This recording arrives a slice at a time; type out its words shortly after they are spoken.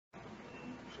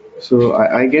So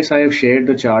I guess I have shared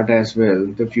the chart as well.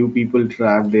 The few people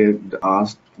trapped, they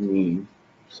asked me,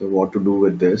 so what to do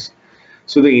with this.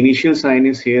 So the initial sign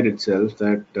is here itself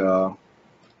that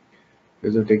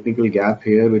there's a technical gap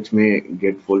here which may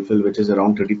get fulfilled, which is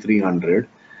around 3300.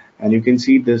 And you can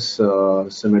see this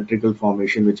symmetrical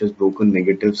formation which has broken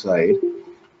negative side.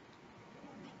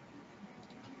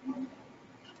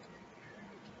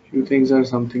 Few things are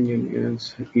something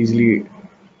it's easily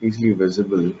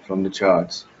visible from the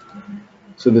charts.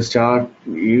 So this chart,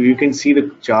 you can see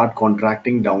the chart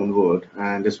contracting downward,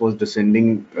 and this was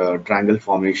descending triangle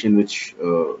formation, which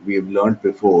we have learned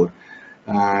before,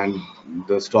 and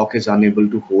the stock is unable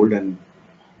to hold, and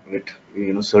it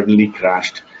suddenly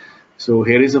crashed. So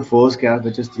here is the first gap,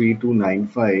 which is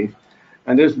 3295,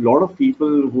 and there's a lot of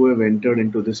people who have entered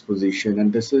into this position,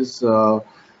 and this is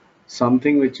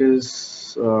something which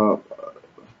is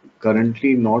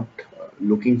currently not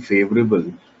looking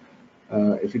favorable.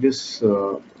 If you just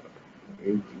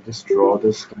draw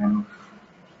this kind of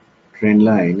trend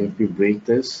line, if we break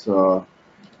this,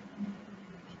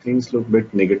 things look a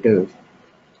bit negative.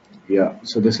 Yeah,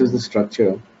 so this is the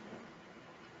structure.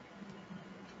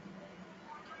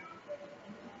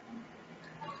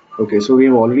 Okay, so we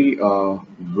have already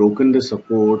broken the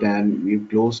support and we've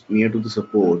closed near to the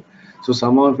support. So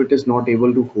somehow if it is not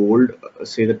able to hold,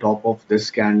 say the top of this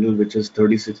candle, which is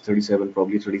 36, 37,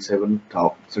 probably 37,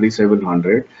 top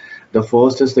 3700. The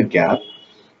first is the gap,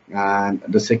 and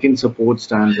the second support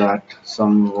stands at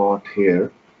somewhat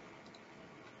here.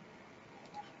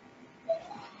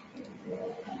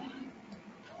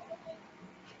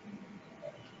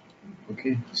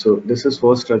 Okay, so this is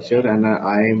first structure, and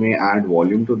I may add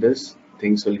volume to this.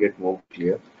 Things will get more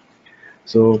clear.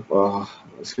 So,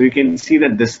 so you can see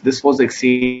that this was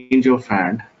exchange of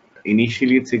hand.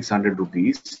 Initially, it's 600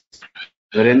 rupees,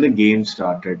 wherein the game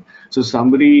started. So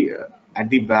somebody at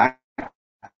the back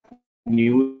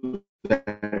knew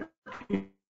that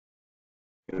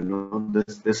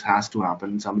this has to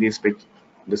happen. Somebody has picked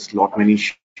this lot many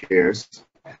shares,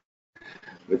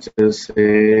 which is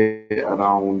say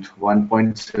around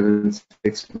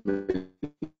 1.76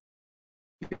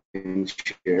 million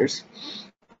shares,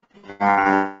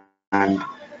 and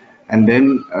and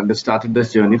then they started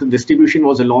this journey. The distribution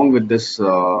was along with this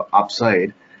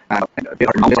upside, and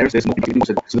there's more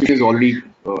so this is already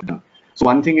done. So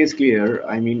one thing is clear.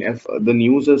 I mean, if the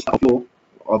news is flow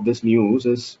of this news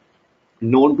is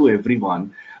known to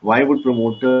everyone, why would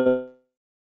promoter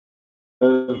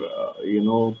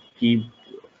keep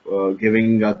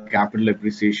giving a capital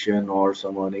appreciation or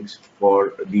some earnings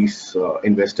for these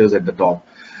investors at the top?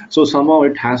 So somehow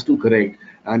it has to correct,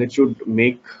 and it should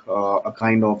make a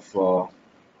kind of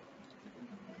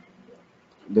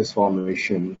this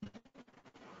formation.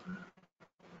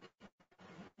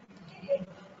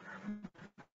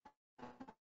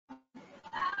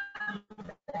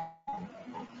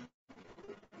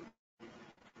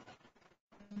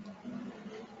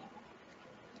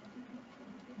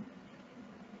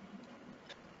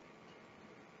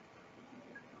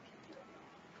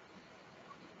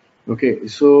 Okay,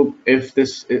 so if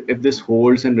this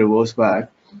holds and reverse back,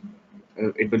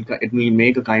 it will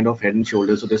make a kind of head and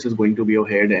shoulder. So this is going to be your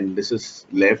head, and this is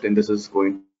left, and this is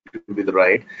going to be the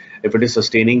right. If it is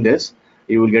sustaining this,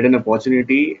 you will get an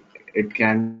opportunity. It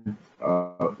can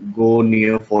go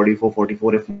near 44,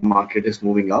 44 if market is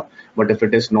moving up. But if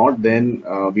it is not, then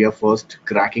we are first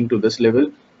cracking to this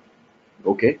level.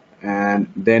 Okay,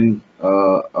 and then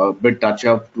a bit touch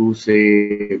up to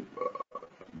say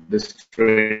this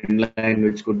trend line,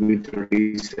 which could be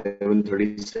 37,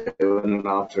 37 and a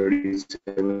half,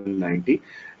 37.90,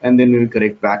 and then we'll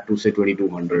correct back to say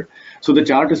 2200. So the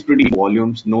chart is pretty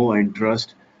volumes, no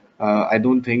interest. I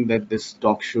don't think that this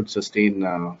stock should sustain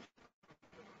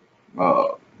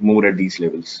more at these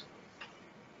levels.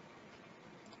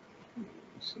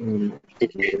 So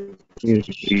let me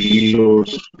reload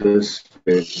this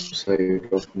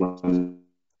website of mine.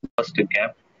 First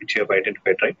gap which you have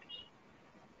identified, right?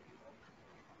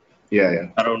 Yeah.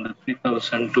 Around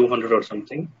 3,200 or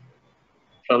something.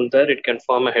 From there, it can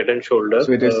form a head and shoulder.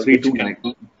 So it is Which can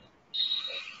 329.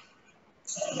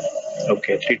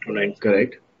 Okay, 329.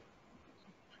 Correct.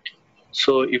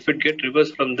 So if it get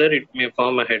reversed from there, it may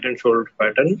form a head and shoulder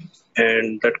pattern,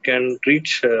 and that can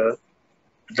reach the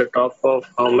top of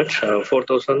how much?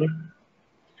 4,000.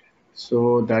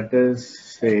 So that is,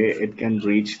 say, it can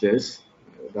reach this.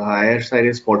 The higher side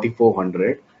is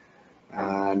 4400,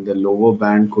 and the lower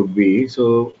band could be,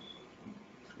 so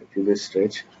if you just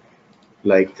stretch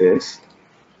like this.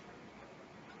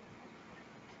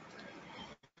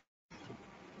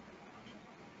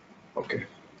 Okay.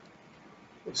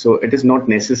 So it is not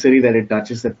necessary that it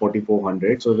touches that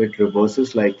 4400. So if it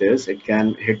reverses like this, it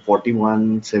can hit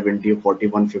 4170 or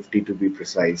 4150 to be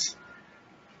precise.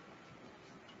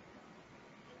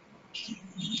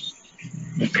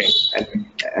 Okay.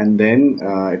 And then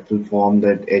it will form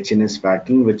that HNS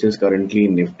pattern, which is currently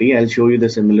in Nifty. I'll show you the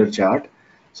similar chart.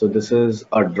 So this is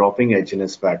a dropping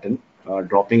HNS pattern.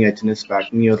 Dropping HNS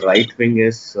pattern, your right wing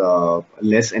is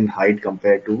less in height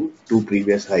compared to two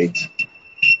previous heights.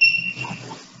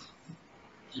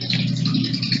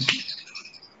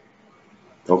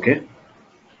 Okay.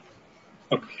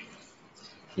 Okay.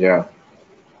 Yeah.